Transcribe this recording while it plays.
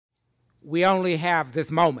we only have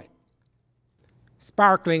this moment,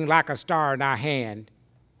 sparkling like a star in our hand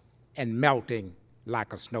and melting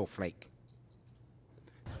like a snowflake.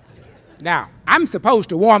 Now, I'm supposed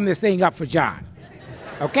to warm this thing up for John,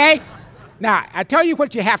 okay? Now, I tell you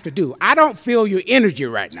what you have to do. I don't feel your energy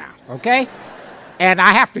right now, okay? And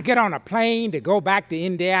I have to get on a plane to go back to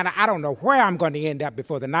Indiana. I don't know where I'm going to end up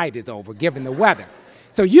before the night is over, given the weather.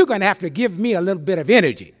 So you're going to have to give me a little bit of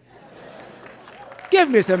energy. Give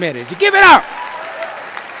me some energy. Give it up.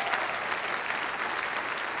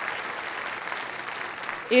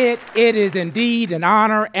 It is indeed an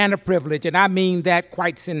honor and a privilege, and I mean that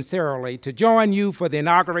quite sincerely, to join you for the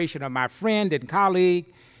inauguration of my friend and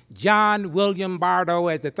colleague, John William Bardo,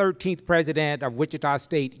 as the 13th president of Wichita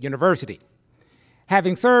State University.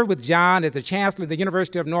 Having served with John as the chancellor of the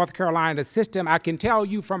University of North Carolina system, I can tell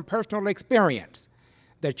you from personal experience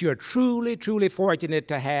that you're truly, truly fortunate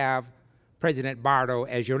to have President Bardo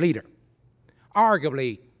as your leader.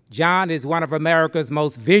 Arguably, John is one of America's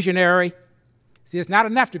most visionary. See, it's not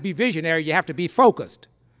enough to be visionary, you have to be focused,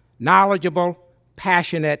 knowledgeable,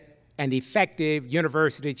 passionate, and effective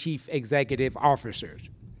university chief executive officers.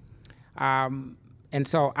 And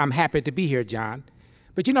so I'm happy to be here, John.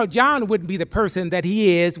 But you know, John wouldn't be the person that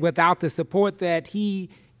he is without the support that he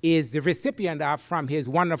is the recipient of from his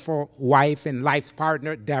wonderful wife and life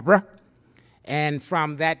partner, Deborah, and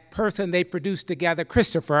from that person they produced together,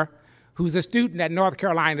 Christopher, who's a student at North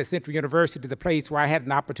Carolina Central University, the place where I had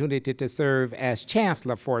an opportunity to serve as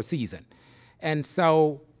chancellor for a season. And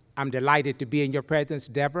so I'm delighted to be in your presence,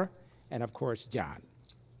 Deborah, and of course, John.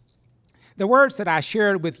 The words that I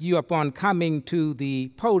shared with you upon coming to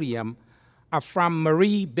the podium are from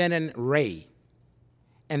Marie Benin Ray,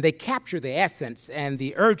 and they capture the essence and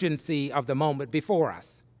the urgency of the moment before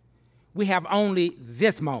us. We have only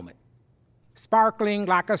this moment, sparkling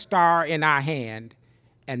like a star in our hand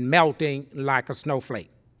and melting like a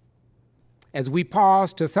snowflake. As we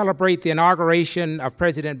pause to celebrate the inauguration of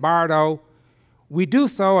President Bardo, we do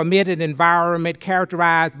so amid an environment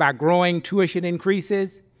characterized by growing tuition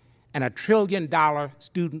increases and $1 trillion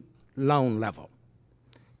student loan level,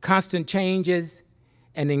 constant changes,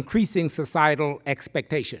 and increasing societal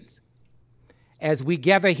expectations. As we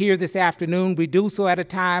gather here this afternoon, we do so at a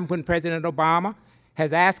time when President Obama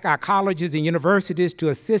has asked our colleges and universities to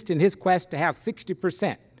assist in his quest to have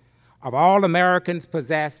 60% of all Americans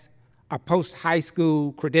possess a post-high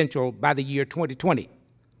school credential by the year 2020.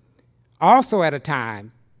 Also at a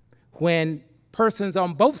time when persons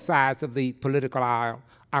on both sides of the political aisle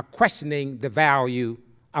are questioning the value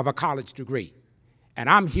of a college degree. And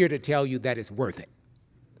I'm here to tell you that it's worth it.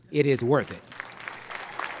 It is worth it.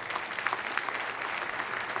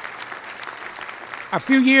 A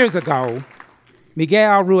few years ago,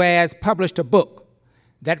 Miguel Ruiz published a book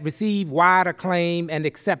that received wide acclaim and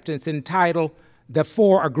acceptance entitled The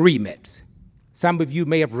Four Agreements. Some of you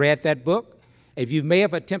may have read that book, and you may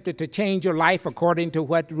have attempted to change your life according to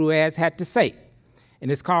what Ruiz had to say.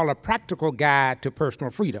 And it's called A Practical Guide to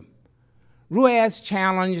Personal Freedom. Ruiz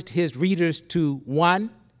challenged his readers to, 1,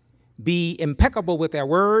 be impeccable with their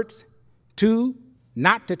words, 2,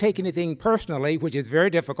 not to take anything personally, which is very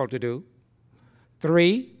difficult to do,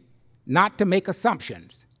 3, not to make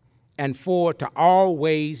assumptions, and 4, to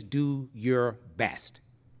always do your best,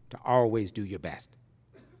 to always do your best.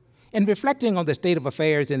 In reflecting on the state of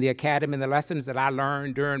affairs in the academy and the lessons that I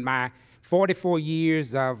learned during my 44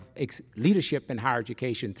 years of leadership in higher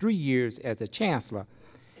education, 3 years as a chancellor,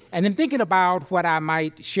 and in thinking about what I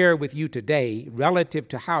might share with you today relative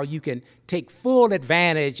to how you can take full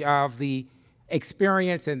advantage of the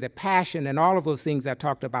experience and the passion and all of those things I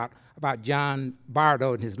talked about John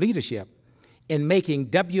Bardo and his leadership in making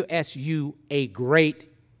WSU a great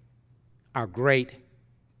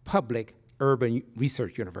public urban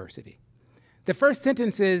research university. The first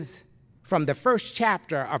sentences from the first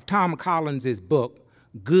chapter of Tom Collins's book,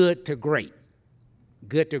 Good to Great.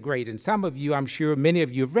 Good to Great. And some of you, I'm sure many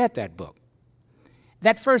of you have read that book.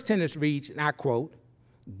 That first sentence reads, and I quote,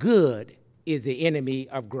 "Good is the enemy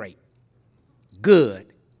of great.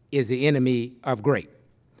 Good is the enemy of great."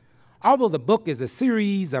 Although the book is a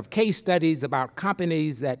series of case studies about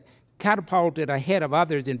companies that catapulted ahead of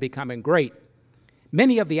others in becoming great,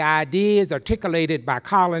 many of the ideas articulated by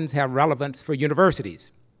Collins have relevance for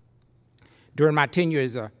universities. During my tenure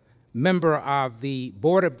as a member of the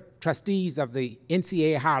Board of Trustees of the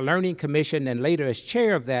NCAA Higher Learning Commission and later as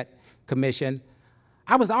chair of that commission,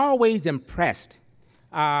 I was always impressed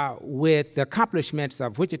with the accomplishments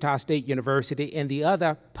of Wichita State University and the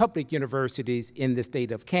other public universities in the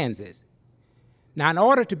state of Kansas. Now, in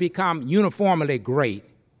order to become uniformly great,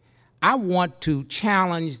 I want to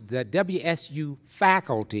challenge the WSU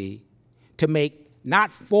faculty to make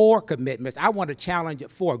not 4 commitments. I want to challenge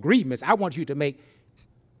 4 agreements. I want you to make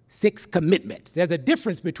 6 commitments. There's a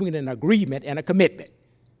difference between an agreement and a commitment.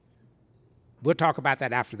 We'll talk about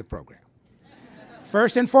that after the program.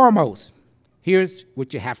 First and foremost, here's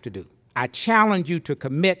what you have to do. I challenge you to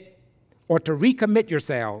commit or to recommit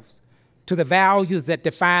yourselves to the values that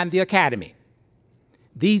define the academy.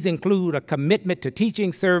 These include a commitment to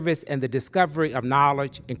teaching, service, and the discovery of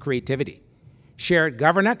knowledge and creativity, shared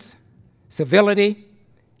governance, civility,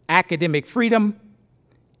 academic freedom,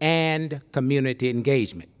 and community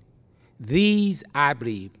engagement. These, I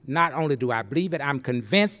believe, not only do I believe it, I'm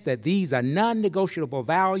convinced that these are non-negotiable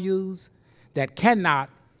values that cannot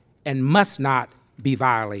and must not be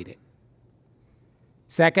violated.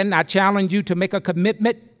 Second, I challenge you to make a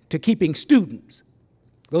commitment to keeping students,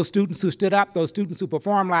 those students who stood up, those students who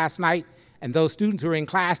performed last night, and those students who are in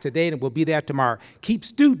class today and will be there tomorrow. Keep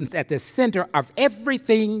students at the center of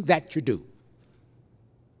everything that you do.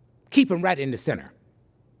 Keep them right in the center.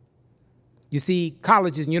 You see,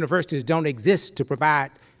 colleges and universities don't exist to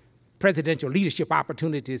provide presidential leadership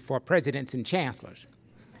opportunities for presidents and chancellors,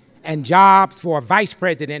 and jobs for vice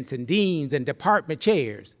presidents and deans and department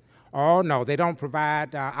chairs. Oh, no, they don't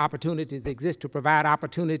provide opportunities. They exist to provide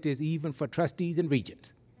opportunities even for trustees and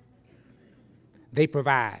regents. They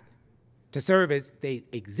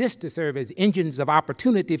exist to serve as engines of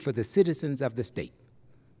opportunity for the citizens of the state.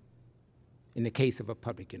 In the case of a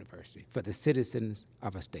public university, for the citizens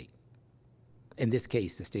of a state. In this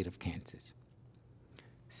case, the state of Kansas.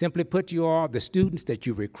 Simply put, you all, the students that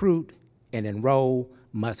you recruit and enroll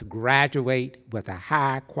must graduate with a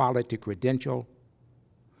high-quality credential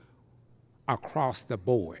across the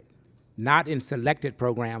board, not in selected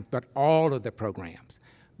programs, but all of the programs,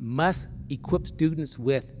 must equip students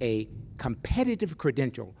with a competitive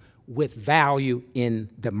credential with value in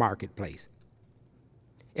the marketplace.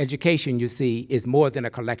 Education, you see, is more than a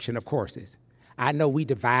collection of courses. I know we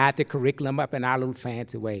divide the curriculum up in our little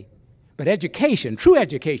fancy way, but education, true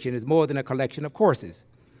education, is more than a collection of courses.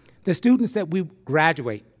 The students that we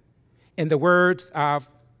graduate, in the words of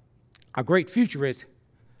a great futurist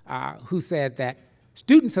who said that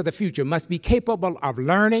students of the future must be capable of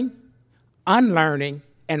learning, unlearning,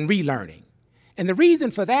 and relearning. And the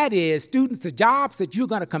reason for that is students, the jobs that you're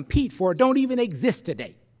going to compete for don't even exist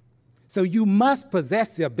today. So you must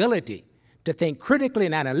possess the ability to think critically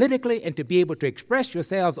and analytically and to be able to express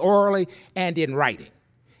yourselves orally and in writing.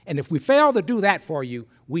 And if we fail to do that for you,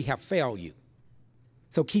 we have failed you.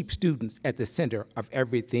 So keep students at the center of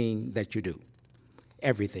everything that you do.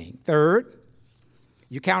 Everything. Third,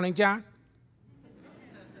 you counting, John?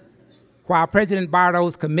 While President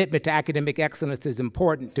Bardo's commitment to academic excellence is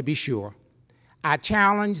important, to be sure, I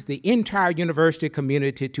challenge the entire university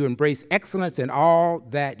community to embrace excellence in all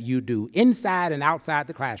that you do, inside and outside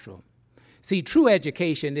the classroom. See, true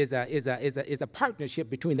education is a partnership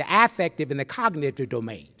between the affective and the cognitive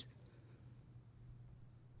domains.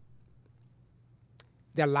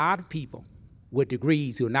 There are a lot of people with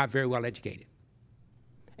degrees who are not very well educated.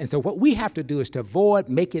 And so what we have to do is to avoid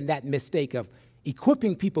making that mistake of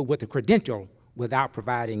equipping people with a credential without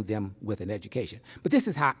providing them with an education. But this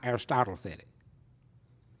is how Aristotle said it.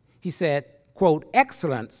 He said, quote,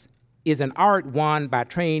 "Excellence is an art won by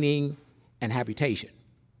training and habitation.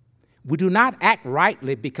 We do not act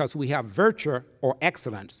rightly because we have virtue or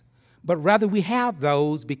excellence, but rather we have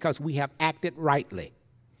those because we have acted rightly.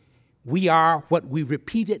 We are what we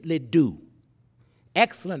repeatedly do.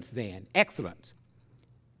 Excellence, then, excellence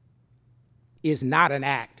is not an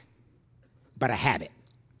act, but a habit."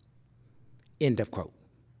 End of quote.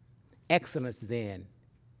 Excellence, then,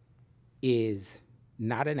 is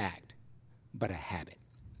not an act, but a habit.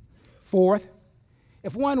 Fourth,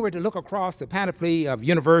 if one were to look across the panoply of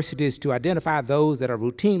universities to identify those that are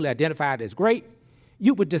routinely identified as great,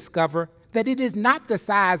 you would discover that it is not the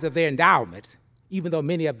size of their endowments, even though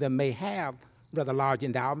many of them may have rather large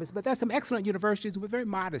endowments, but there's some excellent universities with very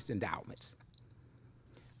modest endowments.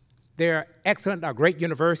 There are excellent or great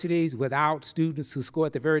universities without students who score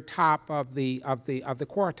at the very top of the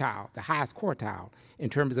quartile, the highest quartile, in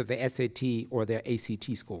terms of their SAT or their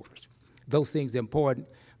ACT scores. Those things are important,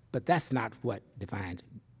 but that's not what defines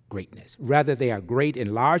greatness. Rather, they are great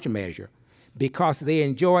in large measure because they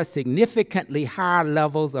enjoy significantly higher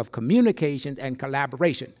levels of communication and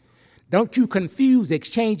collaboration. Don't you confuse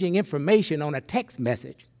exchanging information on a text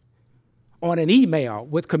message, on an email,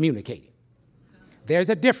 with communicating. There's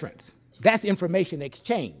a difference. That's information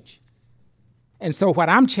exchange. And so what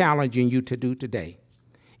I'm challenging you to do today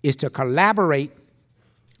is to collaborate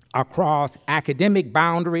across academic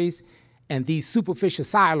boundaries and these superficial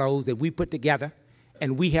silos that we put together,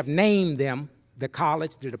 and we have named them the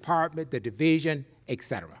college, the department, the division,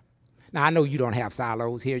 etc. Now, I know you don't have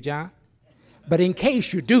silos here, John, but in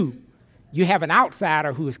case you do, you have an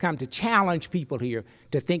outsider who has come to challenge people here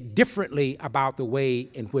to think differently about the way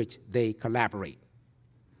in which they collaborate.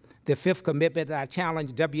 The fifth commitment that I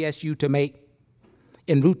challenge WSU to make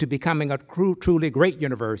en route to becoming a truly great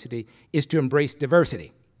university is to embrace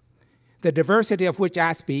diversity. The diversity of which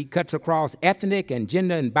I speak cuts across ethnic and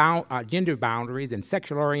gender boundaries and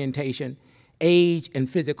sexual orientation, age, and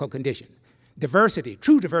physical condition. Diversity,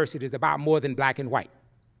 true diversity, is about more than black and white.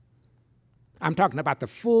 I'm talking about the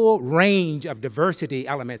full range of diversity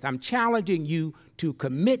elements. I'm challenging you to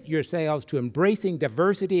commit yourselves to embracing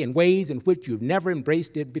diversity in ways in which you've never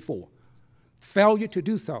embraced it before. Failure to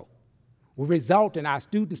do so will result in our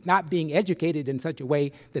students not being educated in such a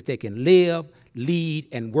way that they can live, lead,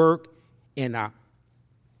 and work in a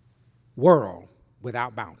world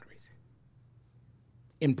without boundaries.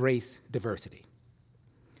 Embrace diversity.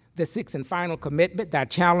 The sixth and final commitment that I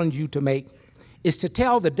challenge you to make is to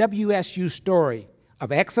tell the WSU story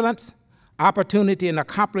of excellence, opportunity, and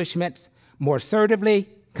accomplishments more assertively,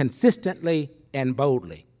 consistently, and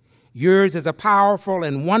boldly. Yours is a powerful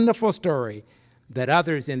and wonderful story that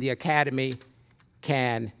others in the academy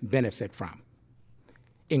can benefit from.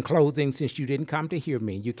 In closing, since you didn't come to hear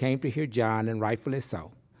me, you came to hear John, and rightfully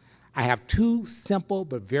so, I have two simple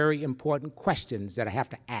but very important questions that I have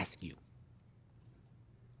to ask you.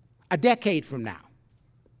 A decade from now,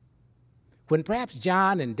 when perhaps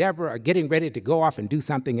John and Deborah are getting ready to go off and do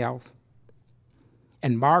something else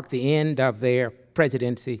and mark the end of their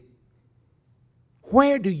presidency,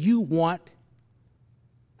 where do you want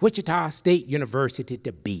Wichita State University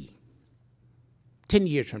to be 10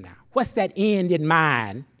 years from now? What's that end in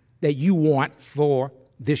mind that you want for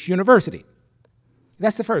this university?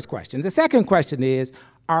 That's the first question. The second question is,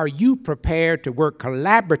 are you prepared to work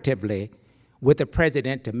collaboratively with the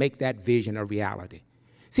president to make that vision a reality?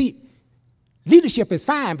 See, leadership is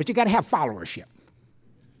fine, but you got to have followership.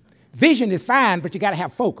 Vision is fine, but you got to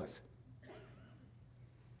have focus.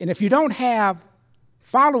 And if you don't have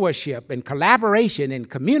followership and collaboration and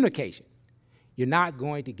communication, you're not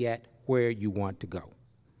going to get where you want to go.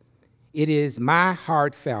 It is my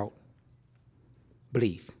heartfelt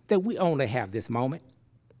belief that we only have this moment,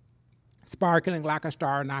 sparkling like a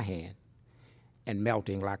star in our hand and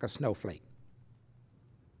melting like a snowflake.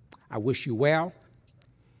 I wish you well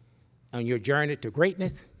on your journey to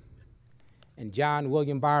greatness. And John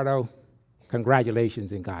William Bardo,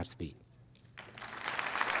 congratulations and Godspeed.